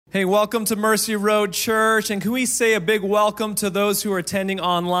Hey, welcome to Mercy Road Church. And can we say a big welcome to those who are attending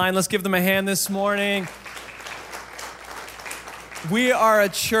online? Let's give them a hand this morning. We are a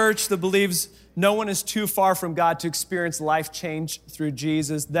church that believes no one is too far from God to experience life change through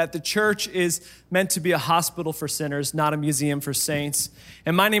Jesus, that the church is meant to be a hospital for sinners, not a museum for saints.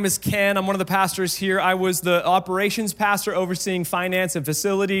 And my name is Ken. I'm one of the pastors here. I was the operations pastor overseeing finance and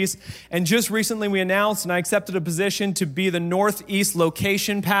facilities. And just recently we announced and I accepted a position to be the Northeast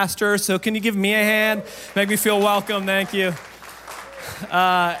location pastor. So can you give me a hand? Make me feel welcome. Thank you.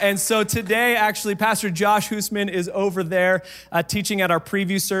 And so today, actually, Pastor Josh Hoosman is over there teaching at our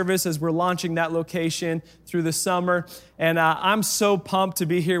preview service as we're launching that location through the summer. And I'm so pumped to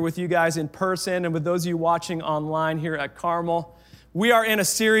be here with you guys in person and with those of you watching online here at Carmel. We are in a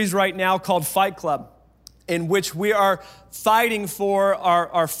series right now called Fight Club, in which we are fighting for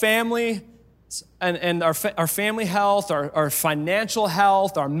our family and our family health, our financial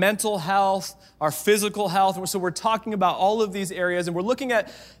health, our mental health, our physical health. And so we're talking about all of these areas, and we're looking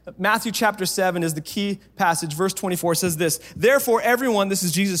at Matthew chapter 7 is the key passage. Verse 24 says this, "Therefore everyone," this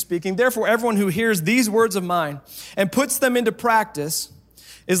is Jesus speaking, "therefore everyone who hears these words of mine and puts them into practice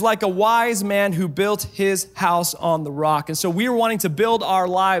is like a wise man who built his house on the rock." And so we are wanting to build our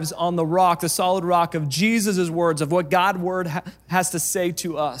lives on the rock, the solid rock of Jesus' words, of what God's word has to say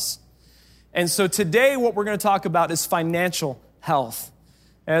to us. And so today what we're going to talk about is financial health.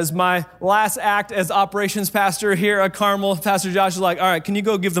 As my last act as operations pastor here at Carmel, Pastor Josh is like, all right, can you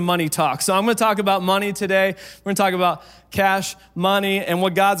go give the money talk? So I'm going to talk about money today. We're going to talk about cash, money, and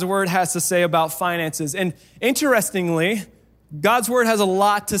what God's word has to say about finances. And interestingly, God's word has a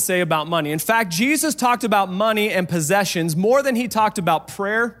lot to say about money. In fact, Jesus talked about money and possessions more than he talked about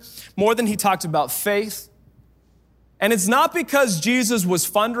prayer, more than he talked about faith. And it's not because Jesus was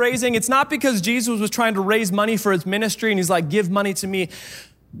fundraising. It's not because Jesus was trying to raise money for his ministry and he's like, give money to me.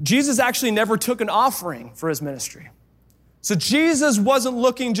 Jesus actually never took an offering for his ministry. So Jesus wasn't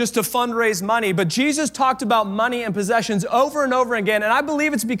looking just to fundraise money, but Jesus talked about money and possessions over and over again. And I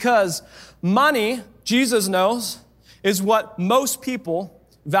believe it's because money, Jesus knows, is what most people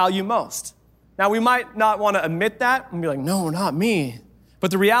value most. Now, we might not want to admit that and be like, no, not me. But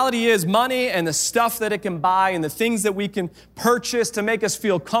the reality is money and the stuff that it can buy and the things that we can purchase to make us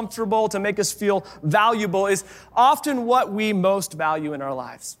feel comfortable, to make us feel valuable is often what we most value in our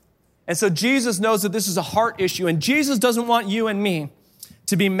lives. And so Jesus knows that this is a heart issue, and Jesus doesn't want you and me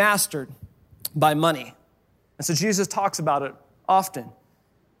to be mastered by money. And so Jesus talks about it often.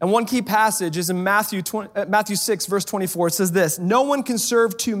 And one key passage is in Matthew 6, verse 24. It says this, "No one can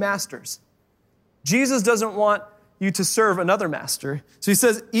serve two masters." Jesus doesn't want you to serve another master. So he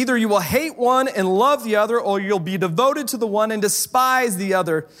says, either you will hate one and love the other, or you'll be devoted to the one and despise the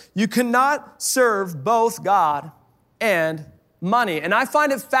other. You cannot serve both God and money. And I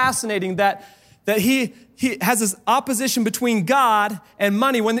find it fascinating that he has this opposition between God and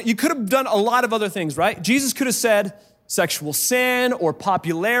money when you could have done a lot of other things, right? Jesus could have said sexual sin or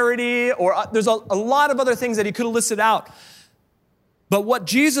popularity, or there's a lot of other things that he could have listed out. But what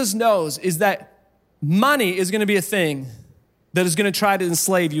Jesus knows is that money is going to be a thing that is going to try to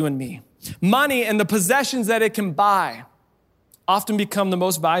enslave you and me. Money and the possessions that it can buy often become the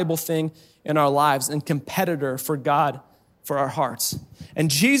most valuable thing in our lives and competitor for God, for our hearts.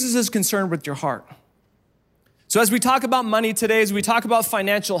 And Jesus is concerned with your heart. So as we talk about money today, as we talk about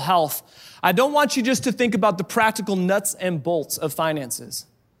financial health, I don't want you just to think about the practical nuts and bolts of finances,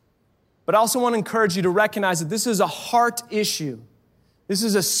 but I also want to encourage you to recognize that this is a heart issue. This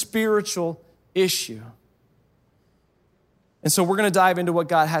is a spiritual issue. And so we're going to dive into what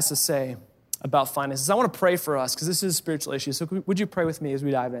God has to say about finances. I want to pray for us because this is a spiritual issue. So would you pray with me as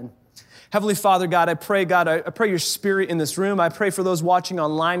we dive in? Heavenly Father, God, I pray your spirit in this room. I pray for those watching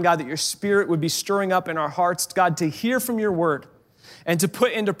online, God, that your spirit would be stirring up in our hearts, God, to hear from your word and to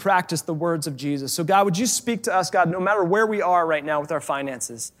put into practice the words of Jesus. So God, would you speak to us, God, no matter where we are right now with our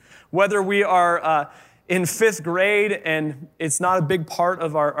finances, whether we are in 5th grade and it's not a big part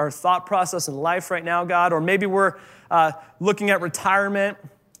of our thought process in life right now, God, or maybe we're looking at retirement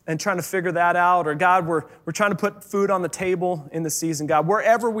and trying to figure that out, or God, we're trying to put food on the table in the season, God.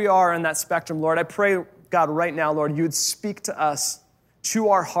 Wherever we are in that spectrum, Lord, I pray, God, right now, Lord, you would speak to us, to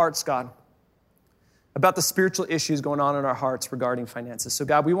our hearts, God, about the spiritual issues going on in our hearts regarding finances. So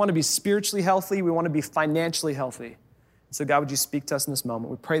God, we want to be spiritually healthy. We want to be financially healthy. So God, would you speak to us in this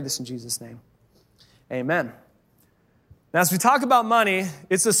moment? We pray this in Jesus' name. Amen. Now, as we talk about money,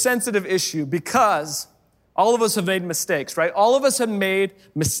 it's a sensitive issue because all of us have made mistakes, right? All of us have made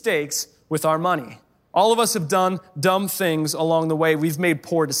mistakes with our money. All of us have done dumb things along the way. We've made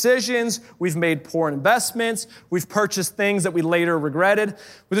poor decisions. We've made poor investments. We've purchased things that we later regretted.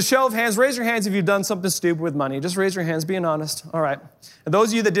 With a show of hands, raise your hands if you've done something stupid with money. Just raise your hands, being honest. All right. And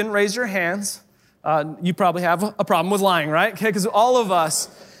those of you that didn't raise your hands, you probably have a problem with lying, right? Okay, because all of us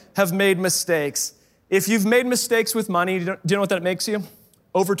have made mistakes. If you've made mistakes with money, do you know what that makes you?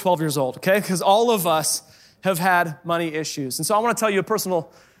 Over 12 years old, okay? Because all of us have had money issues. And so I want to tell you a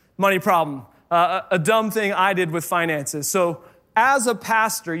personal money problem. A dumb thing I did with finances. So as a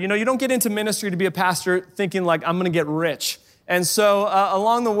pastor, you don't get into ministry to be a pastor thinking like, I'm going to get rich. And so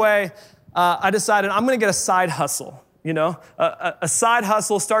along the way, I decided I'm going to get a side hustle, a side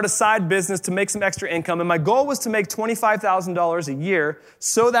hustle, start a side business to make some extra income. And my goal was to make $25,000 a year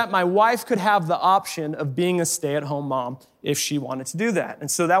so that my wife could have the option of being a stay-at-home mom if she wanted to do that. And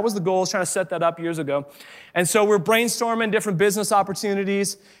so that was the goal. I was trying to set that up years ago. And so we're brainstorming different business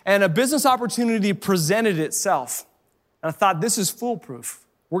opportunities, and a business opportunity presented itself. And I thought, this is foolproof.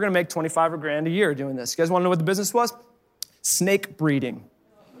 We're going to make $25,000 a year doing this. You guys want to know what the business was? Snake breeding.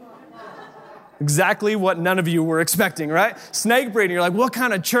 Exactly what none of you were expecting, right? Snake breeding. You're like, what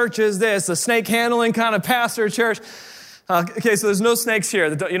kind of church is this? A snake handling kind of pastor church? Okay, so there's no snakes here.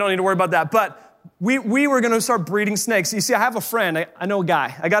 You don't need to worry about that. But we were going to start breeding snakes. You see, I have a friend. I know a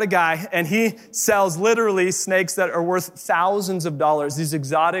guy. I got a guy, and he sells literally snakes that are worth thousands of dollars. These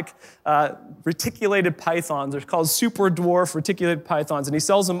exotic reticulated pythons. They're called super dwarf reticulated pythons, and he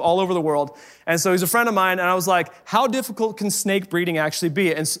sells them all over the world. And so he's a friend of mine, and I was like, how difficult can snake breeding actually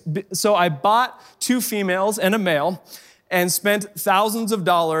be? And so I bought 2 females and a male and spent thousands of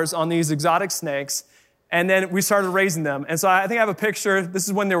dollars on these exotic snakes. And then we started raising them. And so I think I have a picture. This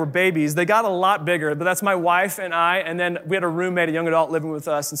is when they were babies. They got a lot bigger, but that's my wife and I. And then we had a roommate, a young adult living with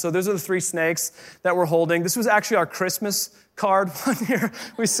us. And so those are the 3 snakes that we're holding. This was actually our Christmas card one year.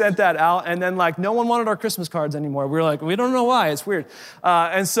 We sent that out. And then no one wanted our Christmas cards anymore. We were like, we don't know why. It's weird.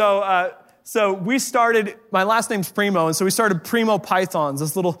 So we started, my last name's Primo. And so we started Primo Pythons,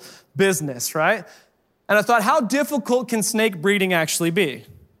 this little business, right? And I thought, how difficult can snake breeding actually be?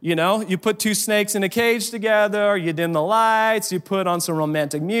 You put 2 snakes in a cage together, you dim the lights, you put on some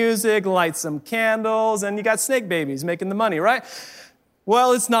romantic music, light some candles, and you got snake babies making the money, right?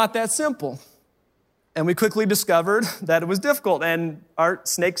 Well, it's not that simple. And we quickly discovered that it was difficult, and our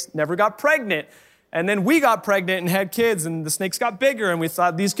snakes never got pregnant. And then we got pregnant and had kids, and the snakes got bigger, and we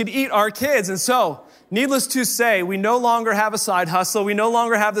thought these could eat our kids. And so, needless to say, we no longer have a side hustle. We no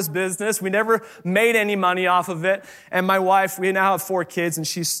longer have this business. We never made any money off of it. And my wife, we now have 4 kids, and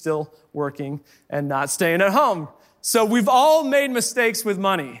she's still working and not staying at home. So we've all made mistakes with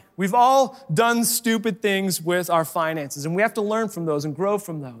money. We've all done stupid things with our finances, and we have to learn from those and grow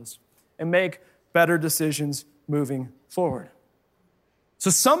from those and make better decisions moving forward. So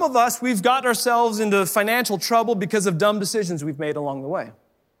some of us, we've got ourselves into financial trouble because of dumb decisions we've made along the way.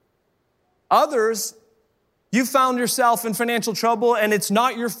 Others, you found yourself in financial trouble and it's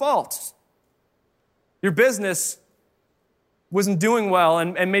not your fault. Your business wasn't doing well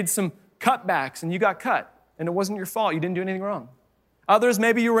and made some cutbacks and you got cut and it wasn't your fault. You didn't do anything wrong. Others,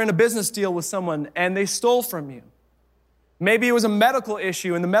 maybe you were in a business deal with someone and they stole from you. Maybe it was a medical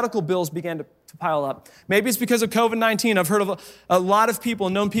issue and the medical bills began to pile up. Maybe it's because of COVID-19. I've heard of a lot of people,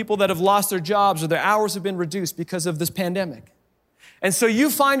 known people that have lost their jobs or their hours have been reduced because of this pandemic. And so you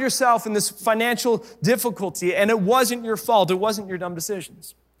find yourself in this financial difficulty and it wasn't your fault. It wasn't your dumb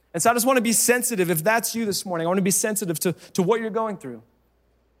decisions. And so I just want to be sensitive. If that's you this morning, I want to be sensitive to what you're going through.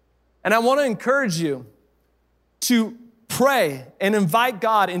 And I want to encourage you to pray and invite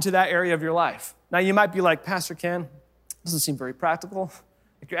God into that area of your life. Now you might be like, Pastor Ken, doesn't seem very practical.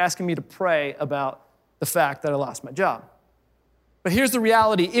 Like you're asking me to pray about the fact that I lost my job. But here's the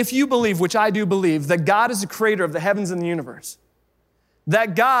reality. If you believe, which I do believe, that God is the creator of the heavens and the universe,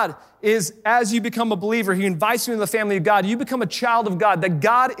 that God is, as you become a believer, He invites you into the family of God, you become a child of God, that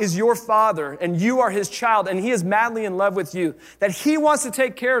God is your Father and you are His child and He is madly in love with you, that He wants to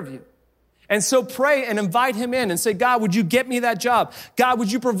take care of you. And so pray and invite Him in and say, God, would you get me that job? God, would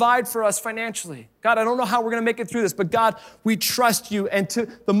you provide for us financially? God, I don't know how we're going to make it through this, but God, we trust you. And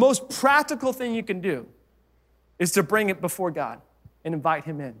the most practical thing you can do is to bring it before God and invite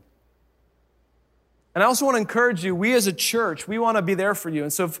Him in. And I also want to encourage you, we as a church, we want to be there for you.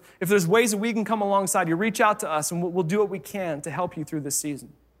 And so if there's ways that we can come alongside you, reach out to us and we'll do what we can to help you through this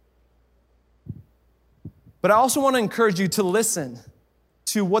season. But I also want to encourage you to listen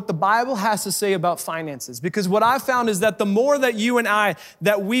to what the Bible has to say about finances. Because what I've found is that the more that you and I,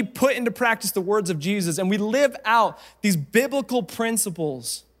 that we put into practice the words of Jesus and we live out these biblical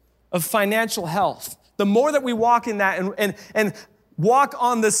principles of financial health, the more that we walk in that and walk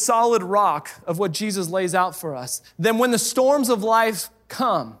on this solid rock of what Jesus lays out for us, then when the storms of life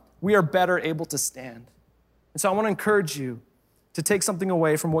come, we are better able to stand. And so I want to encourage you to take something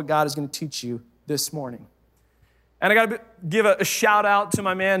away from what God is going to teach you this morning. And I got to give a shout out to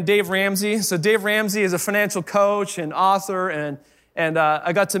my man, Dave Ramsey. So Dave Ramsey is a financial coach and author, and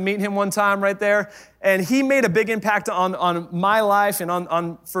I got to meet him one time right there. And he made a big impact on my life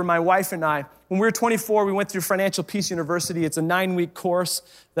and for my wife and I. When we were 24, we went through Financial Peace University. It's a 9-week course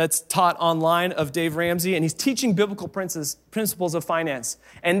that's taught online of Dave Ramsey, and he's teaching biblical principles of finance.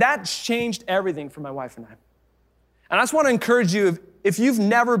 And that changed everything for my wife and I. And I just want to encourage you, if you've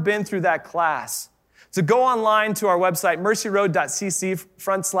never been through that class, to go online to our website,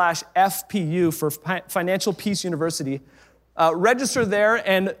 mercyroad.cc/FPU for Financial Peace University. Register there,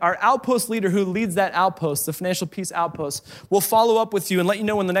 and our outpost leader who leads that outpost, the Financial Peace Outpost, will follow up with you and let you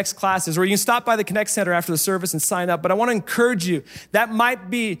know when the next class is, or you can stop by the Connect Center after the service and sign up. But I want to encourage you, that might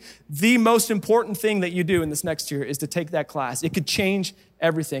be the most important thing that you do in this next year is to take that class. It could change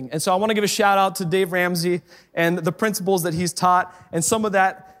everything. And so I want to give a shout out to Dave Ramsey and the principles that he's taught, and some of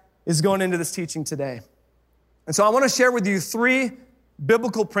that is going into this teaching today. And so I want to share with you 3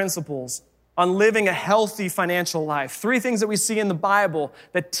 biblical principles on living a healthy financial life. 3 things that we see in the Bible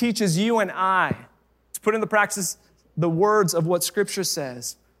that teaches you and I to put into practice the words of what Scripture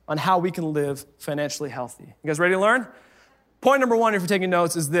says on how we can live financially healthy. You guys ready to learn? Point number 1, if you're taking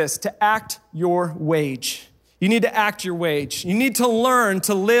notes, is this: to act your wage. You need to act your wage. You need to learn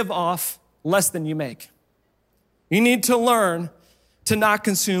to live off less than you make. You need to learn to not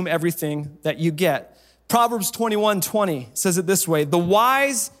consume everything that you get. Proverbs 21:20 says it this way: the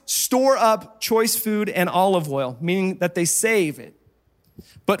wise store up choice food and olive oil, meaning that they save it.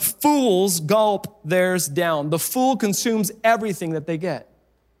 But fools gulp theirs down. The fool consumes everything that they get.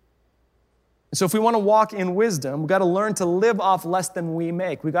 And so if we want to walk in wisdom, we've got to learn to live off less than we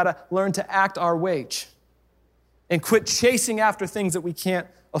make. We've got to learn to act our wage and quit chasing after things that we can't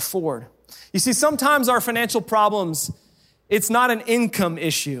afford. You see, sometimes our financial problems, it's not an income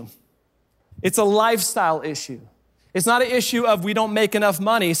issue. It's a lifestyle issue. It's not an issue of we don't make enough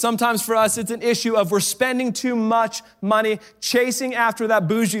money. Sometimes for us, it's an issue of we're spending too much money chasing after that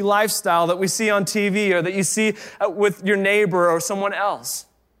bougie lifestyle that we see on TV or that you see with your neighbor or someone else.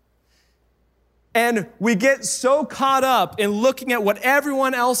 And we get so caught up in looking at what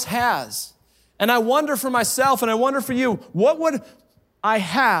everyone else has. And I wonder for myself, and I wonder for you, what would I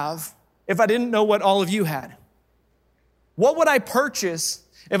have if I didn't know what all of you had? What would I purchase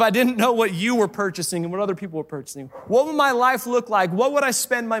if I didn't know what you were purchasing and what other people were purchasing? What would my life look like? What would I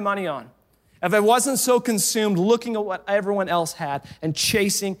spend my money on if I wasn't so consumed looking at what everyone else had and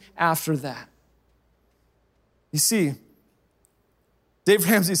chasing after that? You see, Dave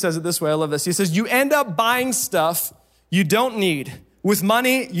Ramsey says it this way. I love this. He says, you end up buying stuff you don't need with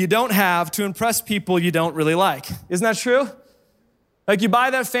money you don't have to impress people you don't really like. Isn't that true? Like you buy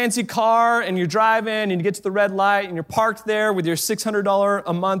that fancy car and you're driving and you get to the red light and you're parked there with your $600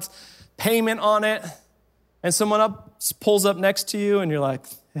 a month payment on it, and someone pulls up next to you and you're like,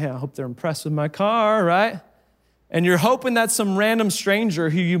 hey, I hope they're impressed with my car, right? And you're hoping that some random stranger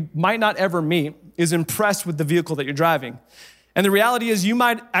who you might not ever meet is impressed with the vehicle that you're driving. And the reality is you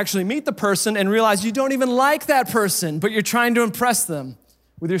might actually meet the person and realize you don't even like that person, but you're trying to impress them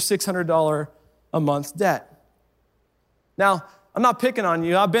with your $600 a month debt. Now, I'm not picking on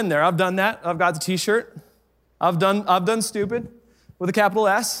you. I've been there. I've done that. I've got the t-shirt. I've done stupid with a capital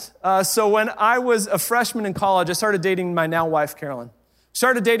S. So when I was a freshman in college, I started dating my now wife, Carolyn.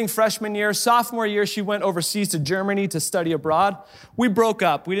 Started dating freshman year. Sophomore year, she went overseas to Germany to study abroad. We broke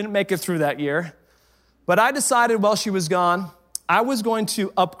up. We didn't make it through that year. But I decided while she was gone, I was going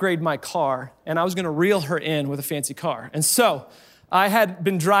to upgrade my car, and I was going to reel her in with a fancy car. And so I had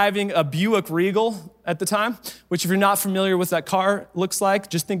been driving a Buick Regal at the time, which if you're not familiar with that car looks like,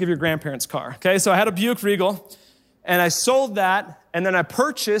 just think of your grandparents' car, okay? So I had a Buick Regal, and I sold that, and then I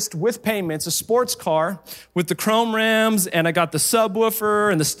purchased with payments a sports car with the chrome rims, and I got the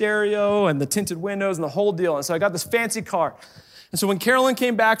subwoofer and the stereo and the tinted windows and the whole deal. And so I got this fancy car. And so when Carolyn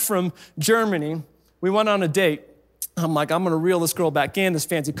came back from Germany, we went on a date. I'm like, I'm going to reel this girl back in, this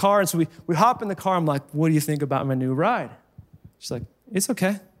fancy car. And so we hop in the car. I'm like, what do you think about my new ride? She's like, it's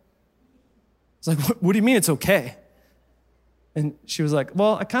okay. It's like, what do you mean it's okay? And she was like,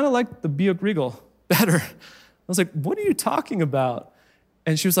 well, I kind of like the Buick Regal better. I was like, what are you talking about?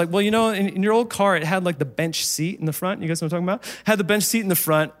 And she was like, well, you know, in your old car, it had like the bench seat in the front. You guys know what I'm talking about? Had the bench seat in the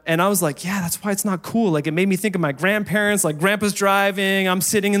front. And I was like, yeah, that's why it's not cool. Like it made me think of my grandparents, like grandpa's driving, I'm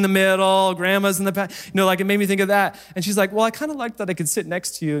sitting in the middle, grandma's in the back. You know, like it made me think of that. And she's like, well, I kind of like that I could sit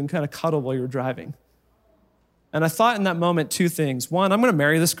next to you and kind of cuddle while you were driving. And I thought in that moment two things. One, I'm going to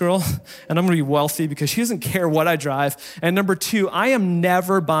marry this girl and I'm going to be wealthy because she doesn't care what I drive. And number two, I am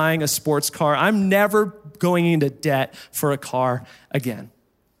never buying a sports car. I'm never going into debt for a car again.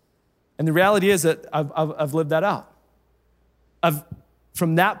 And the reality is that I've lived that out.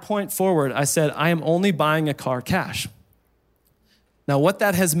 From that point forward, I said, I am only buying a car cash. Now, what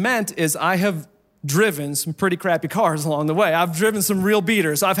that has meant is I have driven some pretty crappy cars along the way. I've driven some real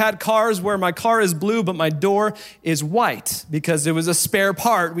beaters. I've had cars where my car is blue, but my door is white because it was a spare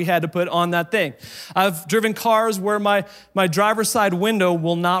part we had to put on that thing. I've driven cars where my driver's side window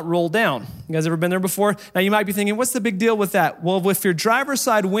will not roll down. You guys ever been there before? Now you might be thinking, what's the big deal with that? Well, if your driver's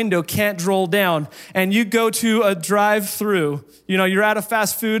side window can't roll down and you go to a drive-through, you're at a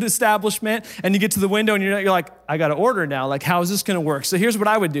fast food establishment and you get to the window and you're like, I got to order now. Like, how is this going to work? So here's what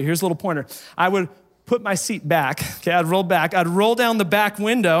I would do. Here's a little pointer. I would put my seat back. Okay, I'd roll back. I'd roll down the back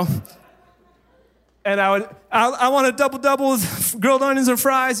window, and I want a double with grilled onions and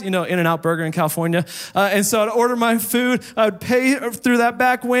fries. In-N-Out Burger in California. And so I'd order my food. I'd pay through that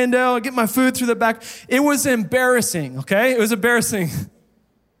back window. I'd get my food through the back. It was embarrassing. Okay, it was embarrassing.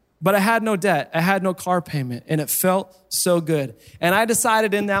 But I had no debt. I had no car payment, and it felt so good. And I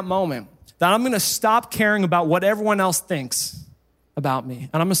decided in that moment that I'm going to stop caring about what everyone else thinks about me.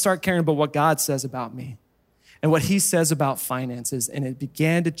 And I'm going to start caring about what God says about me and what he says about finances. And it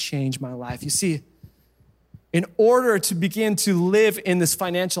began to change my life. You see, in order to begin to live in this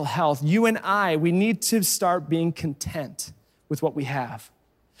financial health, you and we need to start being content with what we have.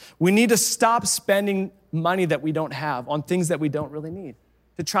 We need to stop spending money that we don't have on things that we don't really need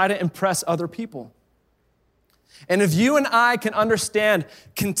to try to impress other people. And if you and I can understand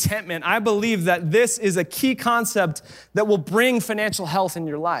contentment, I believe that this is a key concept that will bring financial health in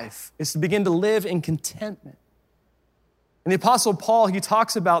your life, is to begin to live in contentment. And the Apostle Paul, he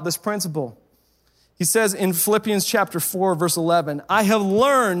talks about this principle. He says in Philippians chapter 4, verse 11, I have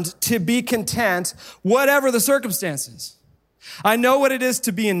learned to be content whatever the circumstances. I know what it is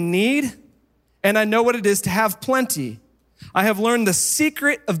to be in need, and I know what it is to have plenty. I have learned the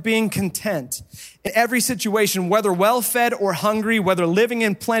secret of being content in every situation, whether well-fed or hungry, whether living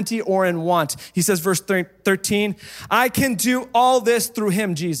in plenty or in want. He says, verse 13, I can do all this through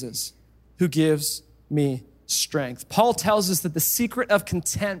him, Jesus, who gives me strength. Paul tells us that the secret of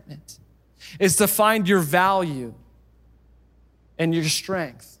contentment is to find your value and your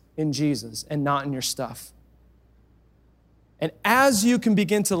strength in Jesus and not in your stuff. And as you can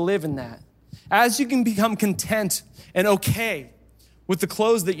begin to live in that, as you can become content and okay with the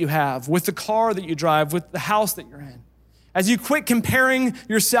clothes that you have, with the car that you drive, with the house that you're in, as you quit comparing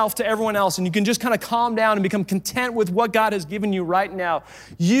yourself to everyone else and you can just kind of calm down and become content with what God has given you right now,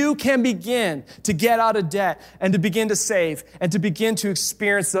 you can begin to get out of debt and to begin to save and to begin to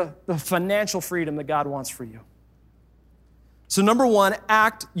experience the financial freedom that God wants for you. So number one,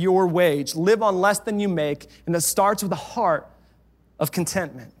 act your wage. Live on less than you make, and that starts with a heart of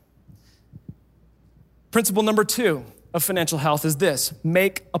contentment. Principle number two of financial health is this: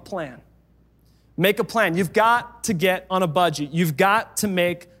 make a plan. Make a plan. You've got to get on a budget. You've got to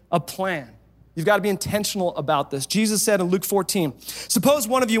make a plan. You've got to be intentional about this. Jesus said in Luke 14, suppose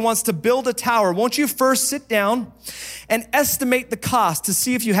one of you wants to build a tower. Won't you first sit down and estimate the cost to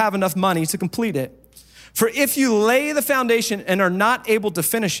see if you have enough money to complete it? For if you lay the foundation and are not able to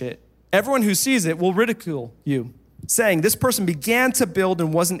finish it, everyone who sees it will ridicule you, saying, this person began to build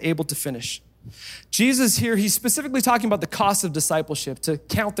and wasn't able to finish. Jesus here, he's specifically talking about the cost of discipleship, to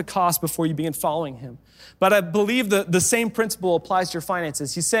count the cost before you begin following him. But I believe the same principle applies to your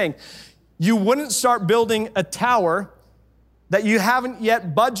finances. He's saying you wouldn't start building a tower that you haven't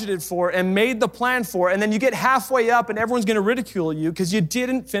yet budgeted for and made the plan for, and then you get halfway up and everyone's going to ridicule you because you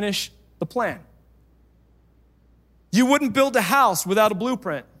didn't finish the plan. You wouldn't build a house without a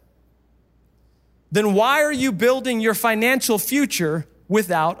blueprint. Then why are you building your financial future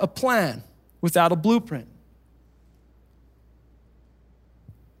without a plan, without a blueprint?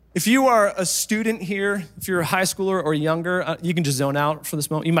 If you are a student here, if you're a high schooler or younger, you can just zone out for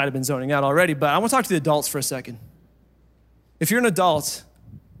this moment. You might have been zoning out already, but I want to talk to the adults for a second. If you're an adult,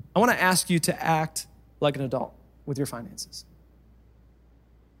 I want to ask you to act like an adult with your finances.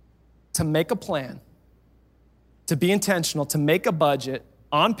 To make a plan, to be intentional, to make a budget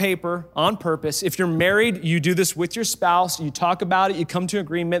on paper, on purpose. If you're married, you do this with your spouse, you talk about it, you come to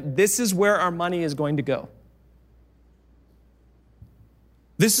agreement. This is where our money is going to go.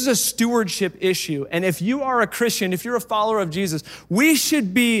 This is a stewardship issue. And if you are a Christian, if you're a follower of Jesus, we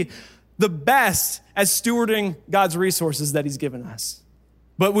should be the best at stewarding God's resources that he's given us.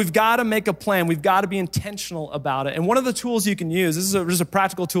 But we've got to make a plan. We've got to be intentional about it. And one of the tools you can use, this is just a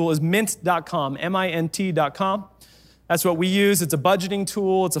practical tool, is mint.com, mint.com. That's what we use. It's a budgeting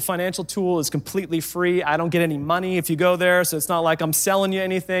tool. It's a financial tool. It's completely free. I don't get any money if you go there, so it's not like I'm selling you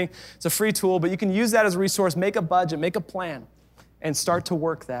anything. It's a free tool, but you can use that as a resource. Make a budget, make a plan, and start to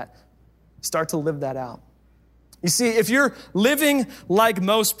work that. Start to live that out. You see, if you're living like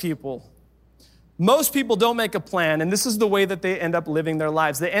most people don't make a plan, and this is the way that they end up living their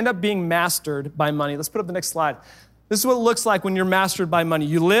lives. They end up being mastered by money. Let's put up the next slide. This is what it looks like when you're mastered by money.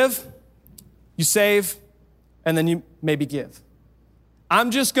 You live, you save, and then you maybe give.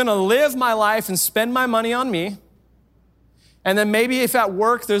 I'm just gonna live my life and spend my money on me. And then maybe if at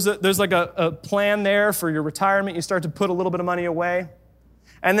work there's like a plan there for your retirement, you start to put a little bit of money away.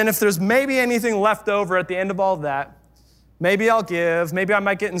 And then if there's maybe anything left over at the end of all of that, maybe I'll give. Maybe I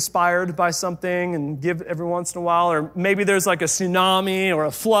might get inspired by something and give every once in a while. Or maybe there's like a tsunami or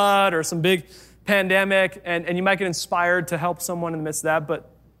a flood or some big pandemic, and you might get inspired to help someone in the midst of that.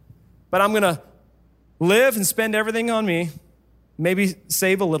 But I'm going to live and spend everything on me, maybe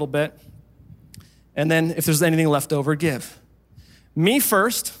save a little bit, and then if there's anything left over, give. Me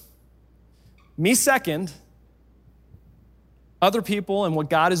first, me second, other people and what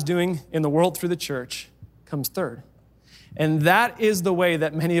God is doing in the world through the church comes third. And that is the way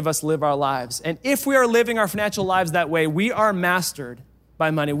that many of us live our lives. And if we are living our financial lives that way, we are mastered by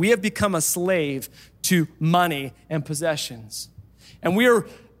money. We have become a slave to money and possessions. And we are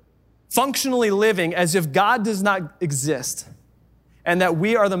functionally living as if God does not exist and that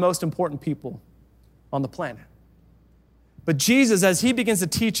we are the most important people on the planet. But Jesus, as he begins to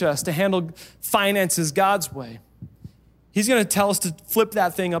teach us to handle finances God's way, he's going to tell us to flip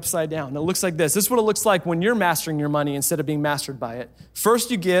that thing upside down. It looks like this. This is what it looks like when you're mastering your money instead of being mastered by it.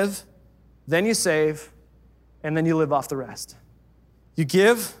 First you give, then you save, and then you live off the rest. You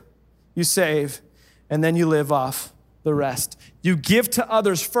give, you save, and then you live off the rest. You give to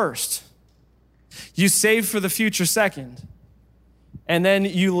others first. You save for the future second. And then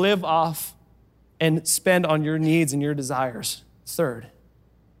you live off and spend on your needs and your desires third.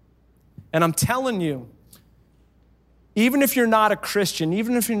 And I'm telling you, even if you're not a Christian,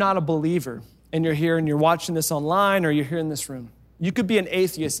 even if you're not a believer, and you're here and you're watching this online or you're here in this room, you could be an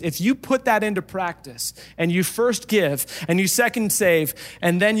atheist. If you put that into practice and you first give and you second save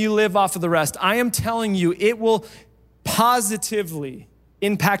and then you live off of the rest, I am telling you it will positively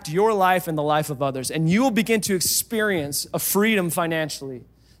impact your life and the life of others. And you will begin to experience a freedom financially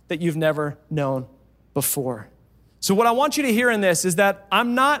that you've never known before. So what I want you to hear in this is that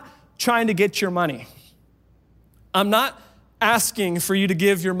I'm not trying to get your money. I'm not asking for you to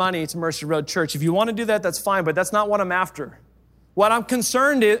give your money to Mercy Road Church. If you want to do that, that's fine, but that's not what I'm after. What I'm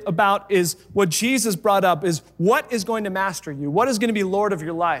concerned about is what Jesus brought up is what is going to master you? What is going to be Lord of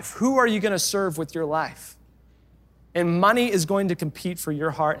your life? Who are you going to serve with your life? And money is going to compete for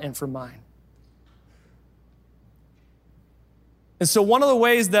your heart and for mine. And so one of the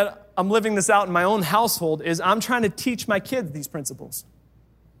ways that I'm living this out in my own household is I'm trying to teach my kids these principles.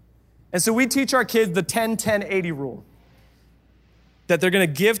 And so we teach our kids the 10-10-80 rule, that they're going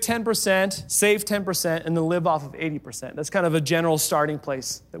to give 10%, save 10%, and then live off of 80%. That's kind of a general starting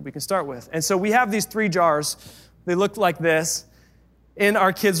place that we can start with. And so we have these 3 jars. They look like this in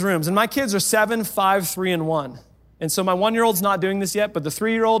our kids' rooms. And my kids are 7, 5, 3, and 1. And so my 1-year-old's not doing this yet, but the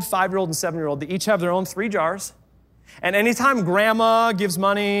 3-year-old, 5-year-old, and 7-year-old, they each have their own 3 jars. And anytime grandma gives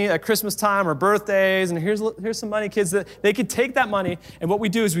money at Christmas time or birthdays, and here's some money, kids, that they could take that money, and what we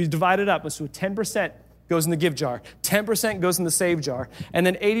do is we divide it up. So 10% goes in the give jar, 10% goes in the save jar, and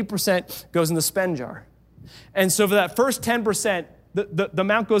then 80% goes in the spend jar. And so for that first 10%, the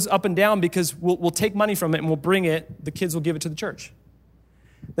amount goes up and down because we'll take money from it and we'll bring it, the kids will give it to the church.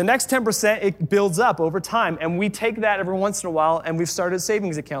 The next 10%, it builds up over time, and we take that every once in a while, and we've started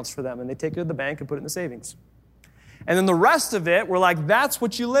savings accounts for them, and they take it to the bank and put it in the savings. And then the rest of it, we're like, that's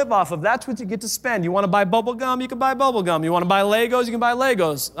what you live off of. That's what you get to spend. You want to buy bubble gum? You can buy bubble gum. You want to buy Legos? You can buy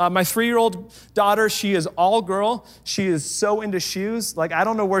Legos. My 3-year-old daughter, she is all girl. She is so into shoes. Like, I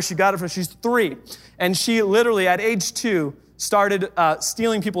don't know where she got it from. She's 3. And she literally, at age 2, started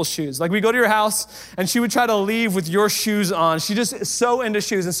stealing people's shoes. Like, we go to your house, and she would try to leave with your shoes on. She just is so into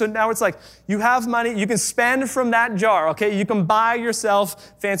shoes. And so now it's like, you have money, you can spend from that jar, okay? You can buy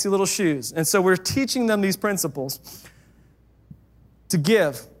yourself fancy little shoes. And so we're teaching them these principles to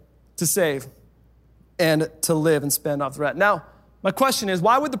give, to save, and to live and spend off the rest. Now, my question is,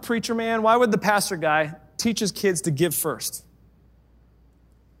 why would the preacher man, why would the pastor guy teach his kids to give first?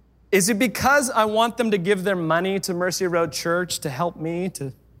 Is it because I want them to give their money to Mercy Road Church to help me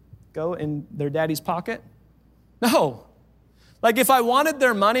to go in their daddy's pocket? No. Like if I wanted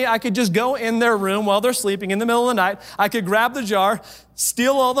their money, I could just go in their room while they're sleeping in the middle of the night. I could grab the jar,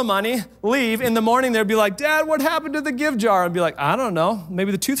 steal all the money, leave. In the morning, they'd be like, Dad, what happened to the gift jar? I'd be like, I don't know.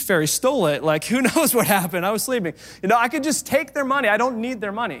 Maybe the tooth fairy stole it. Like, who knows what happened? I was sleeping. I could just take their money. I don't need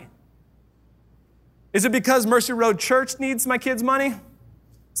their money. Is it because Mercy Road Church needs my kids' money?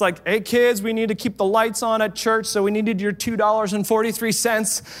 It's like, hey, kids, we need to keep the lights on at church, so we needed your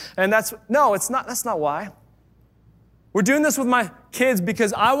 $2.43. And that's not why. We're doing this with my kids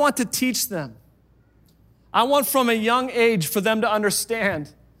because I want to teach them. I want from a young age for them to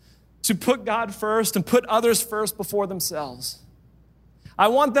understand to put God first and put others first before themselves. I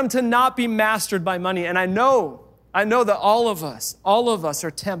want them to not be mastered by money. And I know that all of us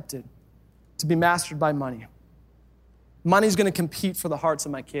are tempted to be mastered by money. Money's going to compete for the hearts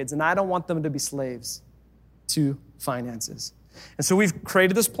of my kids, and I don't want them to be slaves to finances. And so we've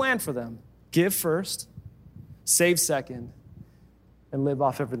created this plan for them. Give first, save second, and live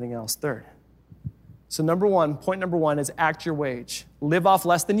off everything else third. So point number one is act your wage. Live off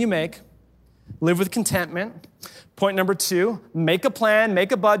less than you make. Live with contentment. Point number two, make a plan,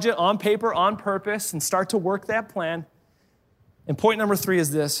 make a budget on paper, on purpose, and start to work that plan. And point number three is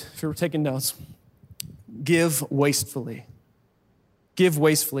this, if you're taking notes, give wastefully. Give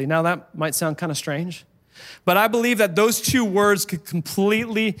wastefully. Now that might sound kind of strange, but I believe that those two words could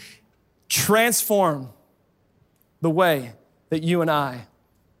completely transform the way that you and I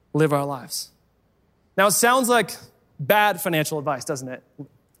live our lives. Now, it sounds like bad financial advice, doesn't it?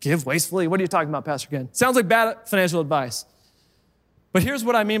 Give wastefully? What are you talking about, Pastor Ken? Sounds like bad financial advice. But here's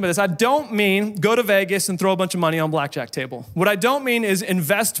what I mean by this. I don't mean go to Vegas and throw a bunch of money on a blackjack table. What I don't mean is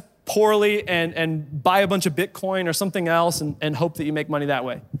invest poorly and buy a bunch of Bitcoin or something else and hope that you make money that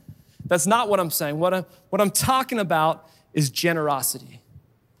way. That's not what I'm saying. What I'm talking about is generosity.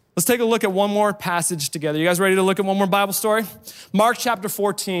 Let's take a look at one more passage together. You guys ready to look at one more Bible story? Mark chapter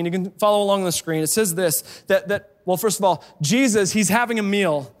 14. You can follow along on the screen. It says this, well, first of all, Jesus, he's having a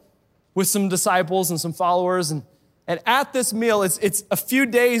meal with some disciples and some followers. And at this meal, it's a few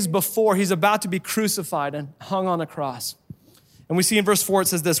days before he's about to be crucified and hung on a cross. And we see in verse 4, it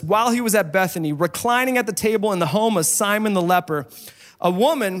says this, while he was at Bethany, reclining at the table in the home of Simon the leper, a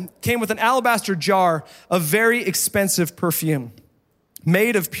woman came with an alabaster jar of very expensive perfume,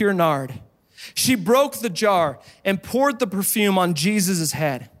 made of pure nard. She broke the jar and poured the perfume on Jesus'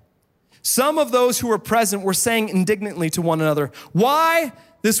 head. Some of those who were present were saying indignantly to one another, why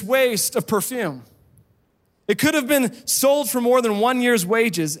this waste of perfume? It could have been sold for more than 1 year's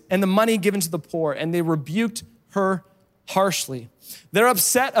wages and the money given to the poor. And they rebuked her harshly. They're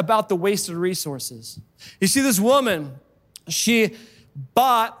upset about the wasted resources. You see, this woman, she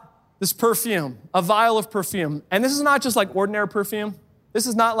bought this perfume, a vial of perfume. And this is not just like ordinary perfume. This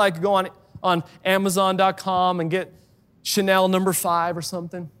is not like go on Amazon.com and get Chanel No. 5 or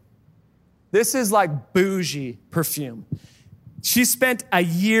something. This is like bougie perfume. She spent a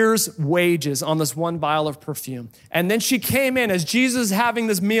year's wages on this one vial of perfume. And then she came in as Jesus is having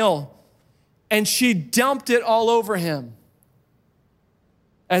this meal and she dumped it all over him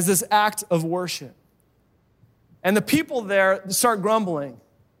as this act of worship. And the people there start grumbling.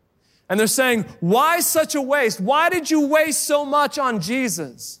 And they're saying, why such a waste? Why did you waste so much on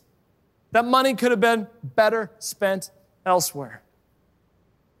Jesus? That money could have been better spent elsewhere.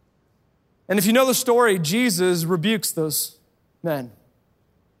 And if you know the story, Jesus rebukes those men.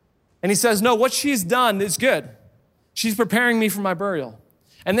 And he says, no, what she's done is good. She's preparing me for my burial.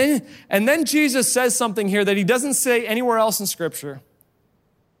 And then Jesus says something here that he doesn't say anywhere else in Scripture.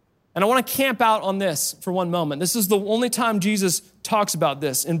 And I want to camp out on this for one moment. This is the only time Jesus talks about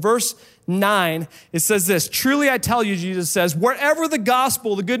this. In verse 9, it says this, truly I tell you, Jesus says, wherever the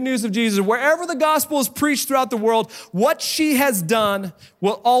gospel, the good news of Jesus, wherever the gospel is preached throughout the world, what she has done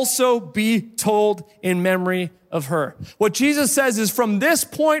will also be told in memory of her. What Jesus says is from this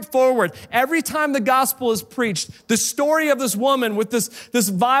point forward, every time the gospel is preached, the story of this woman with this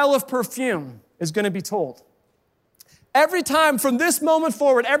vial of perfume is going to be told. Every time from this moment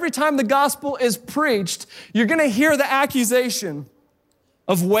forward, every time the gospel is preached, you're going to hear the accusation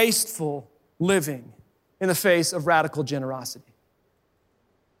of wasteful living in the face of radical generosity.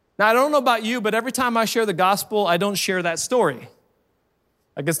 Now, I don't know about you, but every time I share the gospel, I don't share that story.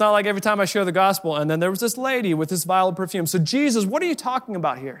 Like, it's not like every time I share the gospel, and then there was this lady with this vial of perfume. So Jesus, what are you talking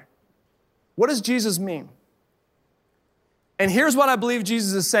about here? What does Jesus mean? And here's what I believe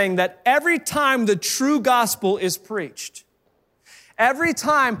Jesus is saying, that every time the true gospel is preached, every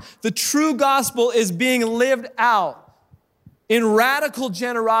time the true gospel is being lived out in radical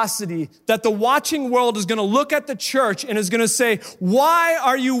generosity, that the watching world is going to look at the church and is going to say, why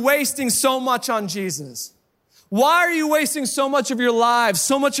are you wasting so much on Jesus? Why are you wasting so much of your lives,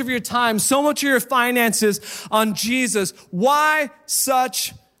 so much of your time, so much of your finances on Jesus? Why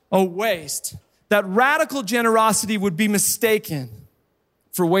such a waste? That radical generosity would be mistaken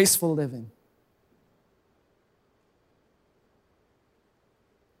for wasteful living.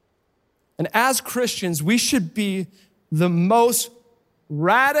 And as Christians, we should be the most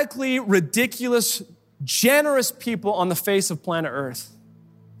radically ridiculous, generous people on the face of planet Earth.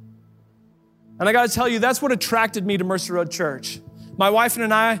 And I got to tell you, that's what attracted me to Mercy Road Church. My wife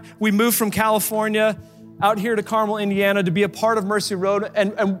and I, we moved from California out here to Carmel, Indiana to be a part of Mercy Road.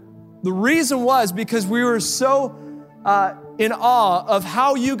 And the reason was because we were so in awe of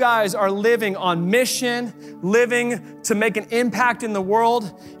how you guys are living on mission, living to make an impact in the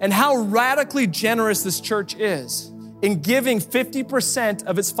world, and how radically generous this church is in giving 50%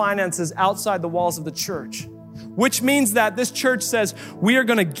 of its finances outside the walls of the church. Which means that this church says we are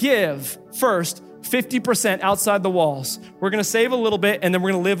going to give first 50% outside the walls. We're going to save a little bit and then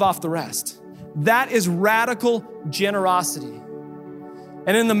we're going to live off the rest. That is radical generosity.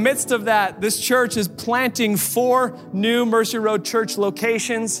 And in the midst of that, this church is planting 4 new Mercy Road Church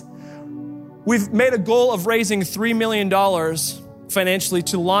locations. We've made a goal of raising $3 million financially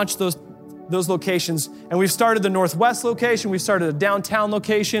to launch those locations. And we've started the Northwest location. We've started a downtown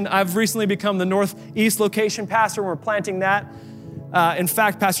location. I've recently become the Northeast location pastor. We're planting that. In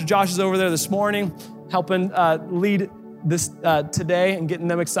fact, Pastor Josh is over there this morning helping lead this today and getting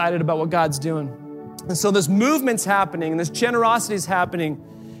them excited about what God's doing. And so this movement's happening and this generosity is happening.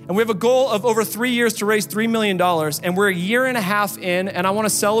 And we have a goal of over 3 years to raise $3 million. And we're a year and a half in. And I want to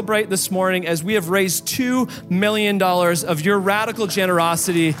celebrate this morning as we have raised $2 million of your radical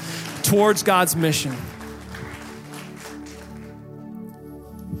generosity towards God's mission.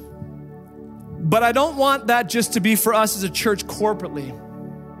 But I don't want that just to be for us as a church corporately.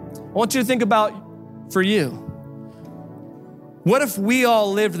 I want you to think about for you. What if we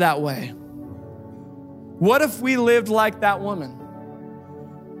all lived that way? What if we lived like that woman?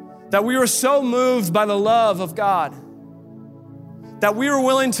 That we were so moved by the love of God that we were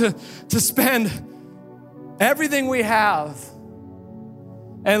willing to spend everything we have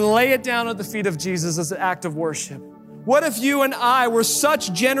and lay it down at the feet of Jesus as an act of worship. What if you and I were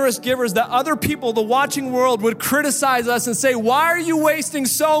such generous givers that other people, the watching world, would criticize us and say, why are you wasting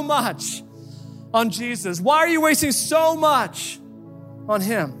so much on Jesus? Why are you wasting so much on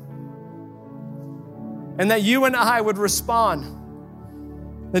him? And that you and I would respond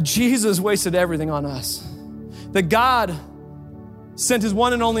that Jesus wasted everything on us. That God sent his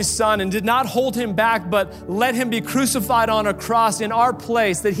one and only son and did not hold him back, but let him be crucified on a cross in our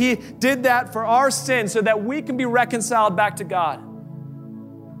place, that he did that for our sin so that we can be reconciled back to God,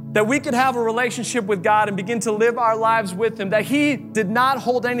 that we could have a relationship with God and begin to live our lives with him, that he did not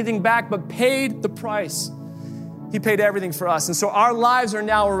hold anything back, but paid the price. He paid everything for us. And so our lives are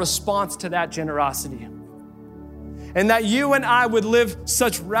now a response to that generosity. And that you and I would live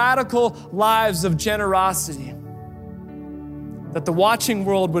such radical lives of generosity that the watching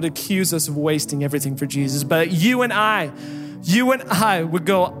world would accuse us of wasting everything for Jesus. But you and I would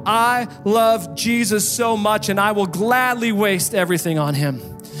go, I love Jesus so much and I will gladly waste everything on him.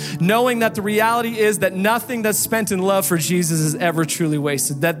 Knowing that the reality is that nothing that's spent in love for Jesus is ever truly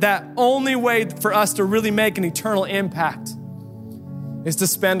wasted. That only way for us to really make an eternal impact is to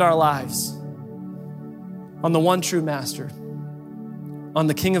spend our lives on the one true master, on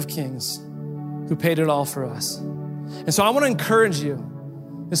the King of Kings who paid it all for us. And so I want to encourage you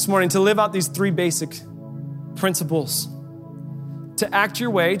this morning to live out these 3 basic principles. To act your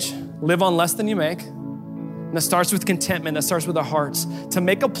wage, live on less than you make. And that starts with contentment, that starts with our hearts. To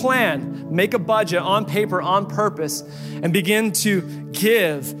make a plan, make a budget on paper, on purpose, and begin to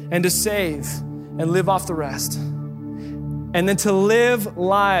give and to save and live off the rest. And then to live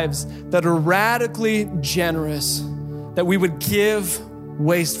lives that are radically generous, that we would give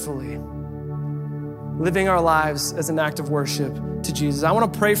wastefully. Living our lives as an act of worship to Jesus. I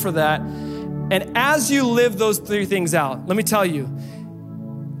want to pray for that. And as you live those 3 things out, let me tell you,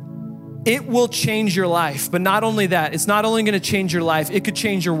 it will change your life. But not only that, it's not only going to change your life, it could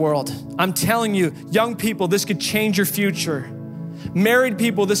change your world. I'm telling you, young people, this could change your future. Married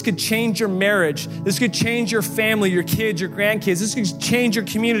people, this could change your marriage. This could change your family, your kids, your grandkids. This could change your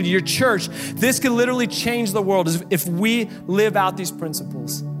community, your church. This could literally change the world if we live out these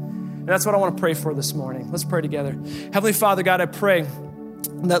principles. And that's what I want to pray for this morning. Let's pray together. Heavenly Father, God, I pray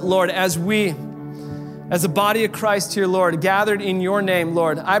that, Lord, as a body of Christ here, Lord, gathered in your name,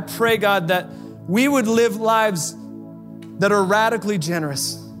 Lord, I pray, God, that we would live lives that are radically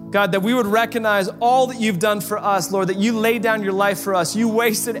generous. God, that we would recognize all that you've done for us, Lord, that you laid down your life for us. You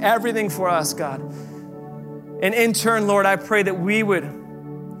wasted everything for us, God. And in turn, Lord, I pray that we would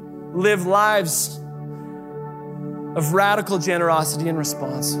live lives of radical generosity in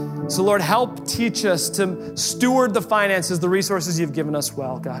response. So Lord, help teach us to steward the finances, the resources you've given us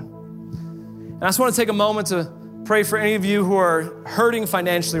well, God. And I just want to take a moment to pray for any of you who are hurting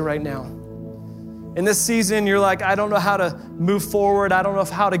financially right now. In this season, you're like, I don't know how to move forward. I don't know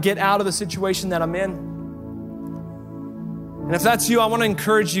how to get out of the situation that I'm in. And if that's you, I want to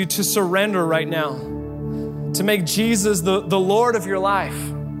encourage you to surrender right now, to make Jesus the Lord of your life,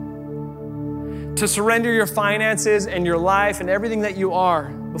 to surrender your finances and your life and everything that you are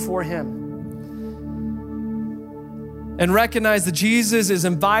before Him. And recognize that Jesus is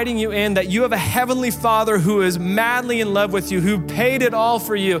inviting you in, that you have a heavenly Father who is madly in love with you, who paid it all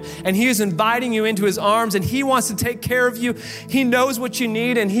for you, and He is inviting you into His arms, and He wants to take care of you. He knows what you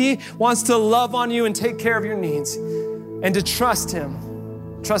need, and He wants to love on you and take care of your needs, and to trust Him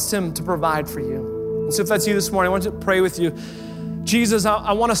to provide for you. And so if that's you this morning, I want to pray with you. Jesus,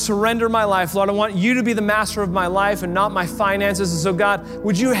 I want to surrender my life. Lord, I want you to be the master of my life and not my finances. And so God,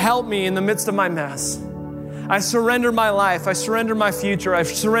 would you help me in the midst of my mess? I surrender my life. I surrender my future. I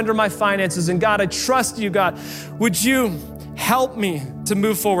surrender my finances. And God, I trust you, God. Would you help me to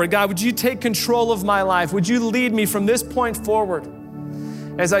move forward? God, would you take control of my life? Would you lead me from this point forward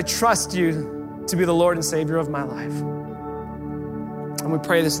as I trust you to be the Lord and Savior of my life? And we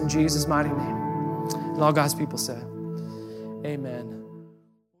pray this in Jesus' mighty name. And all God's people said, amen.